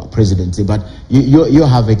for presidency, but you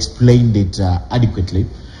have explained it adequately.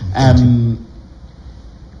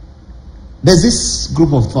 There's this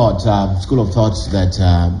group of thought, school of thoughts that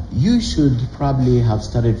you should probably have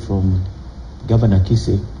started from Governor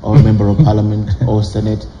Kisi, or member of parliament, or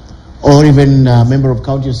Senate, or even member of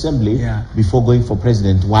county assembly before going for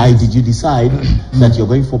president. Why did you decide that you're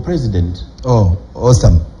going for president? Oh,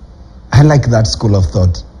 awesome. I like that school of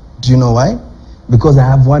thought. Do you know why? Because I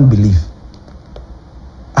have one belief.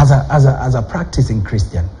 As a practicing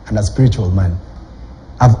Christian and a spiritual man,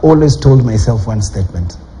 I've always told myself one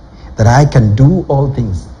statement, that I can do all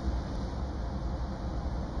things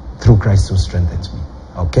through Christ who strengthens me.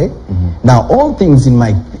 Okay? Now, all things in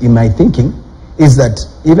my thinking is that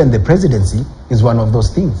even the presidency is one of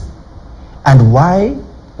those things. And why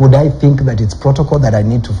would I think that it's protocol that I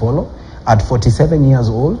need to follow? At 47 years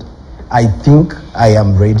old, I think I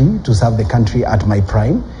am ready to serve the country at my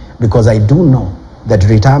prime, because I do know that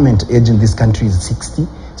retirement age in this country is 60.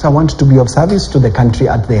 So I want to be of service to the country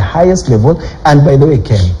at the highest level. And by the way,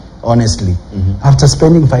 Ken, honestly, after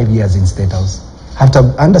spending 5 years in State House, after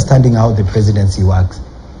understanding how the presidency works,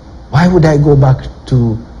 why would I go back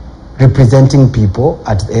to representing people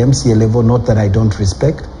at the MCA level? Not that I don't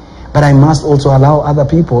respect, but I must also allow other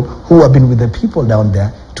people who have been with the people down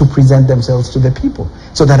there to present themselves to the people,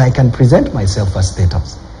 so that I can present myself as State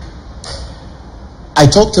House. I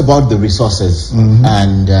talked about the resources,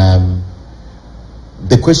 and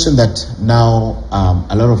the question that now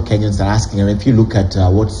a lot of Kenyans are asking, and if you look at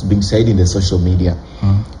what's being said in the social media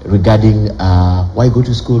regarding why go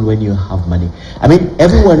to school when you have money. I mean,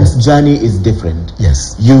 everyone's journey is different.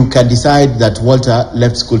 Yes. You can decide that Walter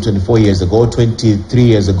left school 24 years ago, 23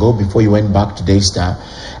 years ago, before you went back to Daystar,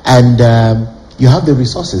 and you have the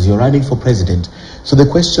resources. You're running for president. So the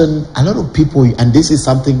question, a lot of people, and this is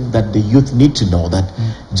something that the youth need to know, that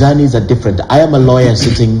journeys are different. I am a lawyer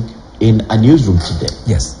sitting in a newsroom today.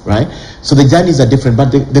 Yes. Right? So the journeys are different. But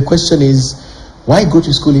the question is, why go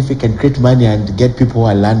to school if you can create money and get people who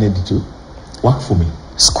are learned to work for me?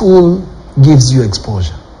 School gives you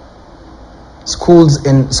exposure. School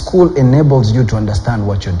enables you to understand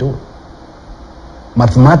what you're doing.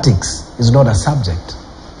 Mathematics is not a subject.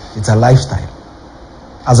 It's a lifestyle.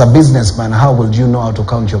 As a businessman, how will you know how to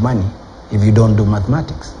count your money if you don't do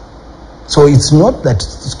mathematics? So it's not that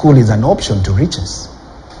school is an option to riches.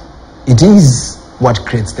 It is what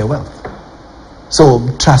creates the wealth. So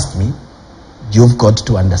trust me, you've got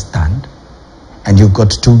to understand, and you've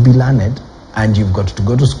got to be learned, and you've got to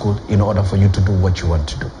go to school in order for you to do what you want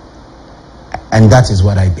to do. And that is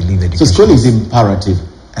what I believe education is. So school is imperative.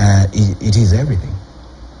 It is everything.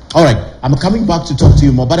 All right, I'm coming back to talk to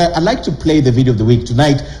you more, but I'd like to play the video of the week.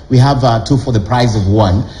 Tonight, we have two for the price of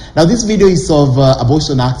one. Now, this video is of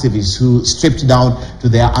abortion activists who stripped down to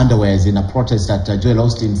their underwears in a protest at Joel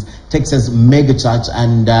Austin's Texas mega church,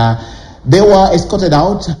 and they were escorted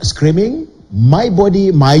out screaming, "My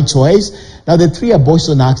body, my choice." Now, the three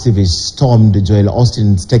abortion activists stormed Joel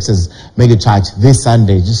Austin's Texas mega church this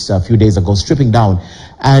Sunday, just a few days ago, stripping down,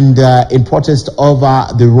 and in protest over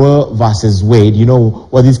the Roe versus Wade. You know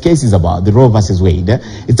what this case is about, the Roe versus Wade.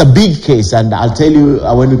 It's a big case, and I'll tell you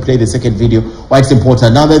when we play the second video why it's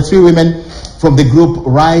important. Now, the three women from the group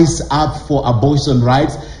Rise Up for Abortion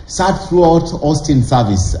Rights sat throughout Austin's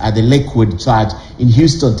service at the Lakewood Church in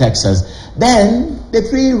Houston, Texas. Then the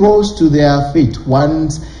three rose to their feet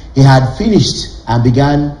once he had finished and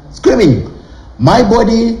began screaming, "My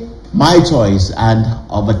body, my choice," and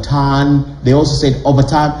overturn. They also said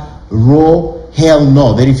overturn Roe, hell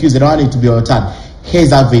no. They refused. They don't want it to be overturned. Here's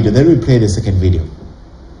that video. Then we play the second video.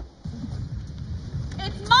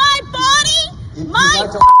 It's my body, my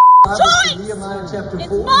choice.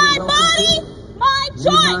 It's my body, my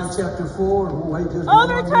choice.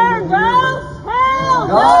 Overturn, girls. Hell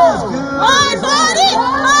no. My body,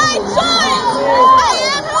 my choice. I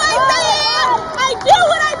am who I say I am. I do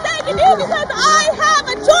what I say to do because I have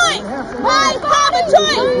a choice. I have a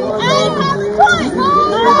choice. I have a choice. I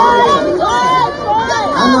have a choice.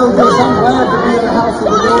 I know this. I'm glad to be in the house of the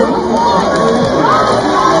Lord.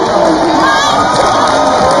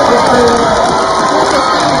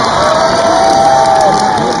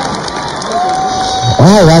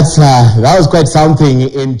 Well, that was quite something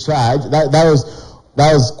in charge. That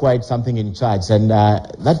was quite something in charge. And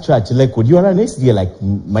that church, Lakewood, you are an SDA like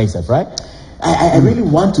myself, right? I really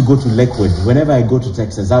want to go to Lakewood whenever I go to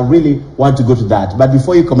Texas. I really want to go to that. But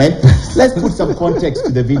before you comment, let's put some context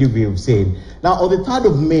to the video we have seen. Now, on the 3rd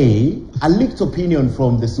of May, a leaked opinion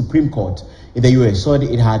from the Supreme Court in the US showed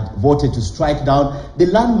it had voted to strike down the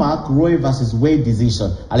landmark Roe versus Wade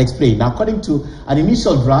decision. I'll explain. Now, according to an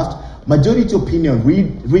initial draft, majority opinion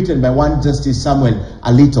written by one Justice Samuel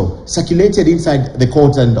Alito circulated inside the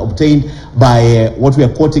court and obtained by what we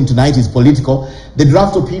are quoting tonight is Politico. The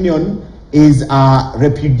draft opinion is a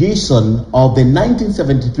repudiation of the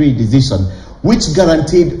 1973 decision which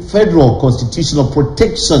guaranteed federal constitutional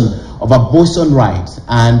protection of abortion rights,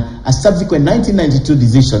 and a subsequent 1992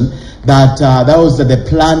 decision that was the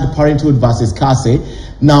Planned Parenthood versus Casey.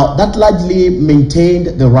 Now, that largely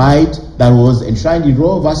maintained the right that was enshrined in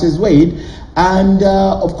Roe versus Wade, and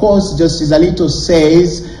of course, Justice Alito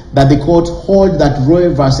says that the court hold that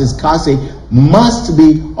Roe versus Casey must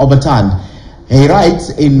be overturned. He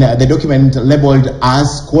writes in the document labeled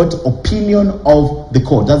as, quote, opinion of the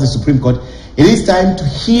court, that's the Supreme Court, it is time to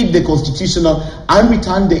heed the constitutional and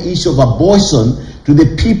return the issue of abortion to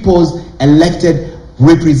the people's elected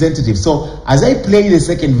representatives. So, as I play the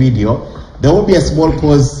second video, there will be a small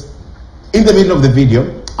pause in the middle of the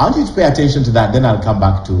video. I want you to pay attention to that, then I'll come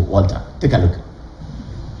back to Walter. Take a look.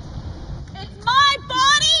 It's my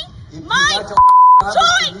body, my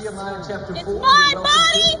choice. It's my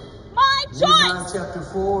body, my choice.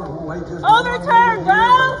 Overturn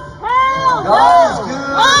Roe. Hell no.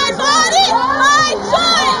 My body, my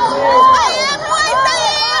choice. I am who I say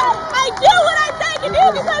I am. I do what I say I can do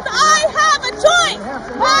because I have a choice.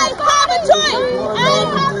 I have a choice. I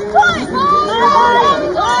have a choice.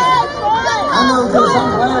 I know this.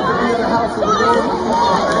 I'm glad to be in the house of the Lord.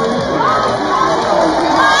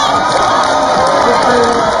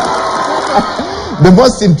 The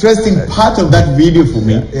most interesting part of that video for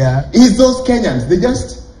me is those Kenyans. They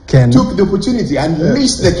just took the opportunity and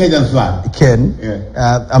unleashed the Kenyan flag. Ken,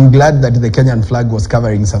 I'm glad that the Kenyan flag was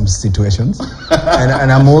covering some situations.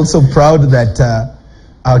 and I'm also proud that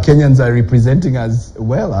our Kenyans are representing us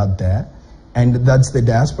well out there. And that's the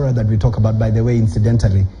diaspora that we talk about. By the way,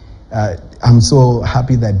 incidentally, I'm so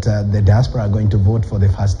happy that the diaspora are going to vote for the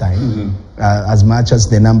first time. As much as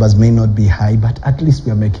the numbers may not be high, but at least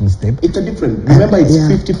we are making steps. It's a different. Remember, it's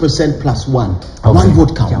 50% plus one. Okay. One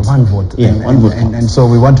vote counts. Yeah, one vote. Yeah, one vote counts. And so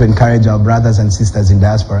we want to encourage our brothers and sisters in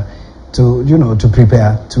diaspora to, to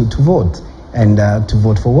prepare to vote and to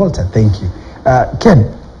vote for Walter. Thank you,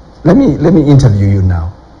 Ken. Let me interview you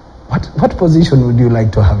now. What position would you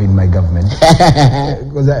like to have in my government?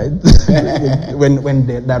 Because when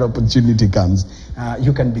that opportunity comes,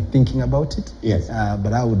 you can be thinking about it. Yes.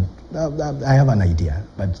 But I have an idea,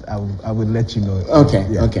 but I will let you know.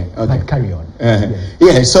 Okay. Okay. But carry on.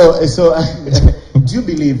 So do you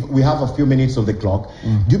believe, we have a few minutes of the clock,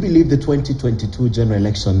 do you believe the 2022 general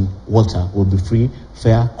election, Walter, will be free,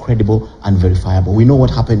 fair, credible, and verifiable? We know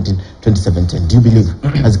what happened in 2017. Do you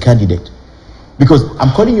believe, as a candidate? Because I'm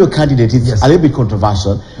calling you a candidate, it's a little bit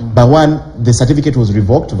controversial. But one, the certificate was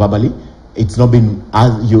revoked verbally. It's not been,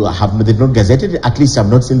 they've not gazetted it. At least I've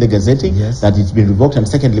not seen the gazetting that it's been revoked. And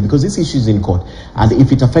secondly, because this issue is in court, and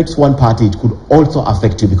if it affects one party, it could also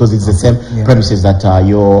affect you because it's the same premises that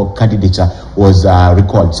your candidature was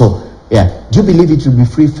recalled. So, do you believe it will be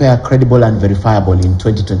free, fair, credible, and verifiable in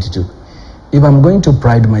 2022? If I'm going to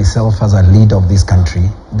pride myself as a leader of this country,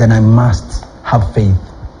 then I must have faith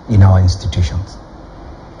in our institutions.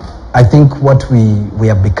 I think what we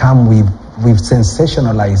have become, we've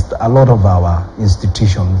sensationalized a lot of our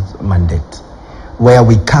institutions' mandate, where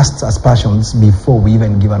we cast aspersions before we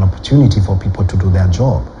even give an opportunity for people to do their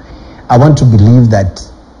job. I want to believe that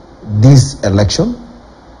this election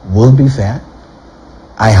will be fair.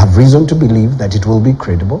 I have reason to believe that it will be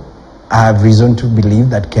credible. I have reason to believe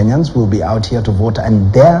that Kenyans will be out here to vote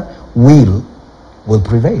and their will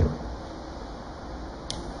prevail.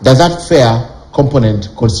 Does that fair component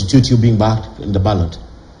constitute you being backed in the ballot?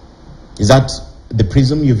 Is that the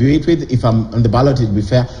prism you view it with? If I'm on the ballot, it will be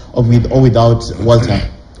fair, or with or without Walter,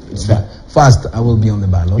 it's fair. First, I will be on the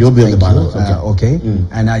ballot. You'll be on the ballot, okay.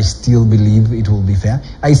 And I still believe it will be fair.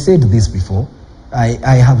 I said this before.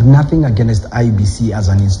 I have nothing against IBC as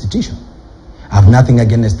an institution. I have nothing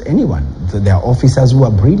against anyone. There are officers who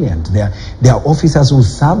are brilliant. There are officers who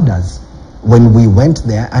served us when we went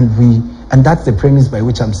there, and that's the premise by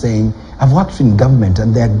which I'm saying I've worked in government,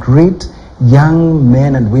 and there are great young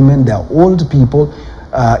men and women, there are old people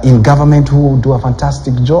in government who do a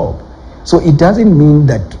fantastic job. So it doesn't mean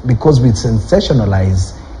that because we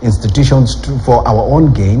sensationalize institutions for our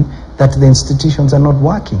own gain, that the institutions are not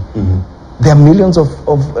working. There are millions of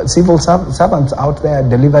civil servants out there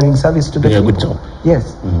delivering service to the people. Good job.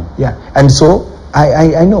 Yes. Yeah. And so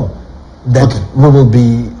I know that we will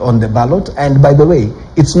be on the ballot. And by the way,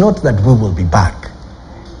 it's not that we will be back.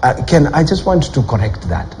 I just want to correct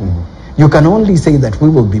that. You can only say that we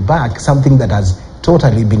will be back, something that has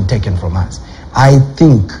totally been taken from us. I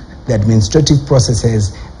think the administrative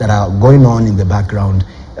processes that are going on in the background,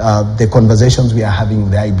 the conversations we are having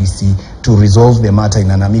with the IBC to resolve the matter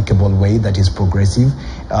in an amicable way that is progressive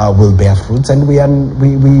will bear fruits, and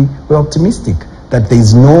we're optimistic that there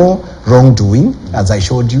is no wrongdoing, as I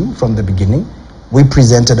showed you from the beginning. We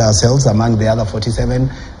presented ourselves among the other 47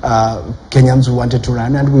 Kenyans who wanted to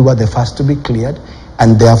run, and we were the first to be cleared,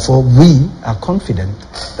 and therefore we are confident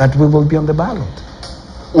that we will be on the ballot.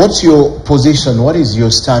 What's your position? What is your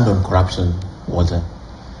stand on corruption, Walter?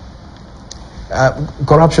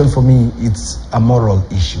 Corruption for me, it's a moral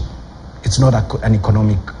issue. It's not an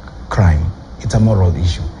economic crime. It's a moral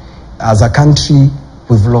issue. As a country,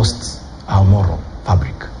 we've lost our moral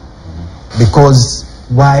fabric. Because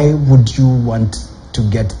why would you want to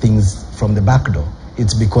get things from the back door?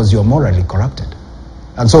 It's because you're morally corrupted.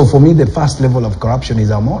 And so for me, the first level of corruption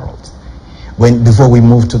is our morals, before we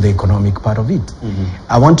move to the economic part of it.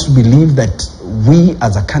 I want to believe that we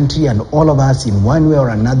as a country, and all of us in one way or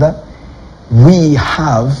another, we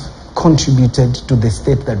have contributed to the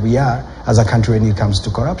state that we are as a country when it comes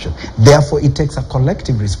to corruption. Therefore, it takes a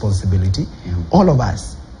collective responsibility, all of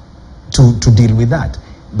us, to deal with that.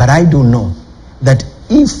 But I do know that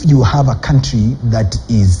if you have a country that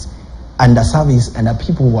is under service and a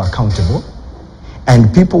people who are accountable,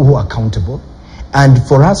 and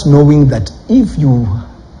for us knowing that if you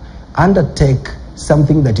undertake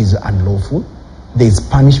something that is unlawful, there is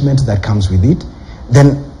punishment that comes with it,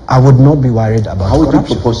 then I would not be worried about corruption. How would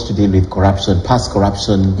you propose to deal with corruption, past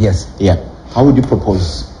corruption? Yes. Yeah. How would you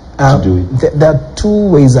propose to do it? There are two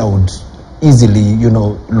ways I would easily,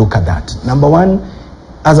 look at that. Number one,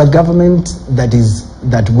 as a government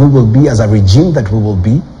that we will be, as a regime that we will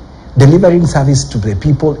be, delivering service to the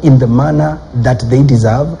people in the manner that they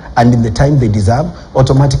deserve and in the time they deserve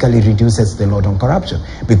automatically reduces the load on corruption.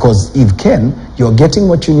 Because if you're getting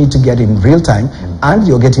what you need to get in real time, and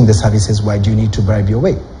you're getting the services, why do you need to bribe your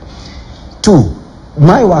way? Two,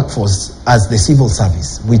 my workforce as the civil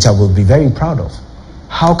service, which I will be very proud of,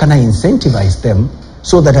 how can I incentivize them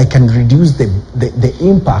so that I can reduce the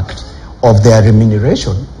impact of their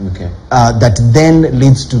remuneration that then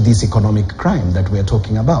leads to this economic crime that we're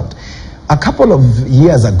talking about. A couple of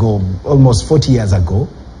years ago, almost 40 years ago,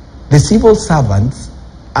 the civil servants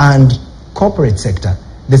and corporate sector,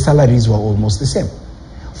 the salaries were almost the same.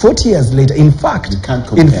 40 years later, in fact,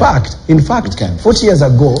 40 years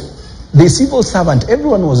ago, the civil servant,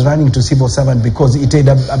 everyone was running to civil servant because it had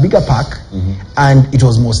a bigger pack and it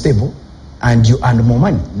was more stable, and you earn more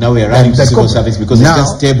money. Now we are running to civil service because it's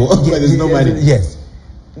just stable, but there's no money. Yes.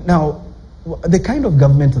 Now, the kind of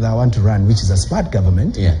government that I want to run, which is a smart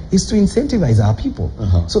government, is to incentivize our people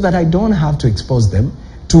so that I don't have to expose them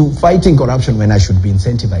to fighting corruption when I should be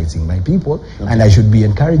incentivizing my people and I should be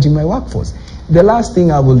encouraging my workforce. The last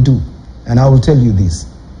thing I will do, and I will tell you this,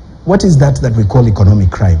 what is that we call economic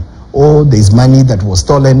crime? Oh, there's money that was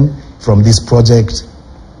stolen from this project.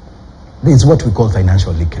 There's what we call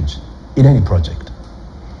financial leakage in any project.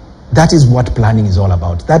 That is what planning is all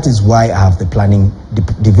about. That is why I have the planning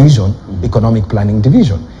division, economic planning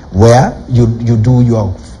division, where you do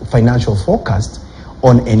your financial forecast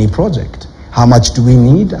on any project. How much do we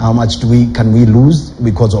need? How much can we lose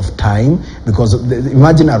because of time?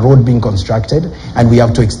 Imagine a road being constructed and we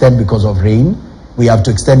have to extend because of rain. We have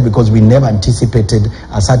to extend because we never anticipated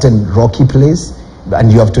a certain rocky place,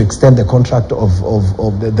 and you have to extend the contract of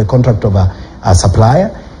a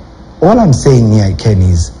supplier. All I'm saying here, Ken,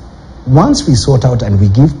 is once we sort out and we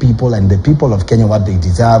give people and the people of Kenya what they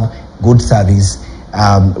deserve, good service,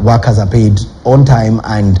 workers are paid on time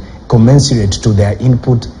and commensurate to their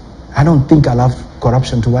input, I don't think I'll have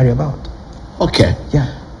corruption to worry about. Okay.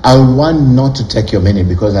 Yeah. I want not to take your minute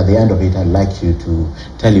because at the end of it, I'd like you to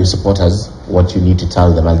tell your supporters what you need to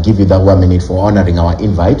tell them. I'll give you that 1 minute for honoring our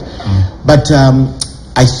invite. But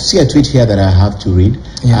I see a tweet here that I have to read.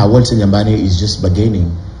 Walter Nyambane is just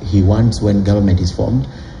bargaining. He wants, when government is formed,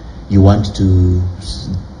 you want to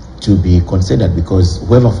be considered, because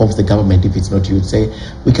whoever forms the government, if it's not you, would say,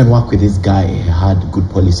 we can work with this guy, he had good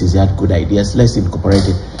policies, he had good ideas, let's incorporate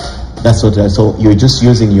it. That's what. So you're just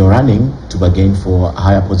using your running to bargain for a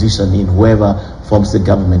higher position in whoever forms the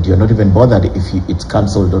government. You're not even bothered if it's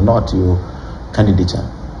cancelled or not, your candidature.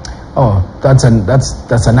 Oh, that's a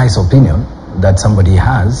nice opinion. that somebody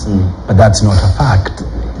has, but that's not a fact.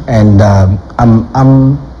 And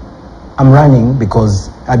I'm running because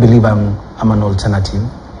I believe I'm an alternative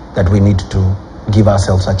that we need to give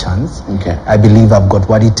ourselves a chance. Okay. I believe I've got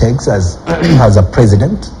what it takes as as a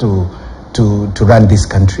president to run this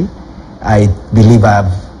country. I believe I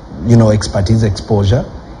have, expertise, exposure.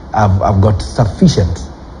 I've got sufficient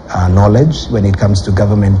knowledge when it comes to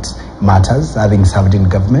government matters, having served in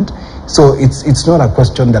government. So it's not a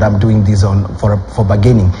question that I'm doing this for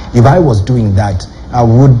bargaining. If I was doing that, I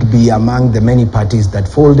would be among the many parties that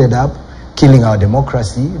folded up, killing our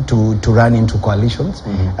democracy to run into coalitions.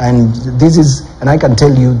 And I can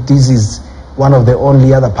tell you, this is one of the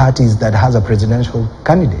only other parties that has a presidential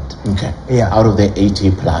candidate. Okay. Yeah. Out of the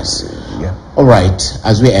 80 plus. Yeah. All right.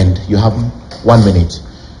 As we end, you have 1 minute.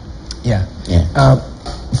 Yeah. Yeah.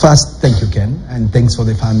 First, thank you, Ken, and thanks for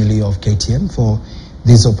the family of KTN for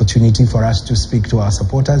this opportunity for us to speak to our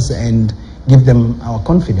supporters and give them our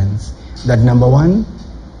confidence that, number one,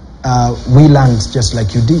 we learned, just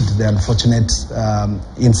like you did, the unfortunate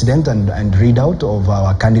incident and readout of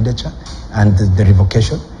our candidature and the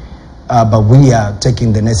revocation. But we are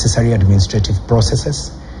taking the necessary administrative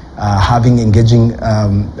processes, having engagement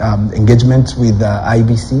with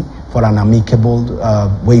IBC for an amicable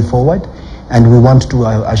way forward. And we want to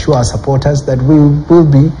assure our supporters that we will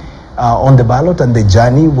be on the ballot and the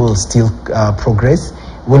journey will still progress.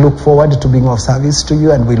 We look forward to being of service to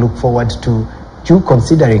you, and we look forward to you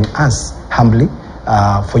considering us humbly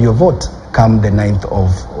for your vote come the 9th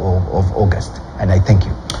of August. And I thank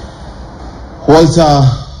you. Walter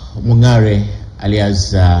Mong'are,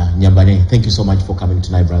 alias Nyambane, thank you so much for coming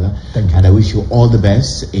tonight, brother. Thank you. And I wish you all the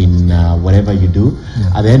best in whatever you do.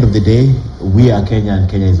 Yeah. At the end of the day, we are Kenya, and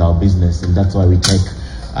Kenya is our business, and that's why we take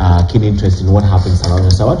keen interest in what happens around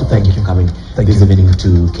us. So I want to thank you for coming this evening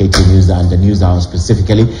to KTN News and the News Hour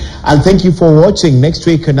specifically. And thank you for watching. Next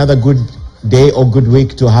week, another good day or good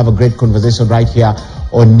week to have a great conversation right here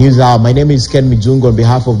on News Hour. My name is Ken Mijungo on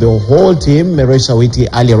behalf of the whole team, Meresha Witi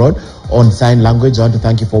earlier on sign language. I want to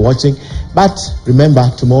thank you for watching. But remember,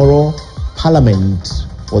 tomorrow, Parliament,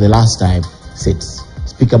 for the last time, sits.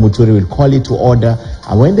 Speaker Muturi will call it to order.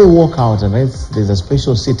 And when they walk out, unless there's a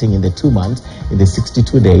special sitting in the 2 months, in the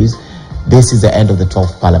 62 days, this is the end of the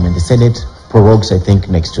 12th Parliament. The Senate prorogues, I think,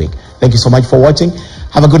 next week. Thank you so much for watching.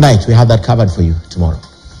 Have a good night. We have that covered for you tomorrow.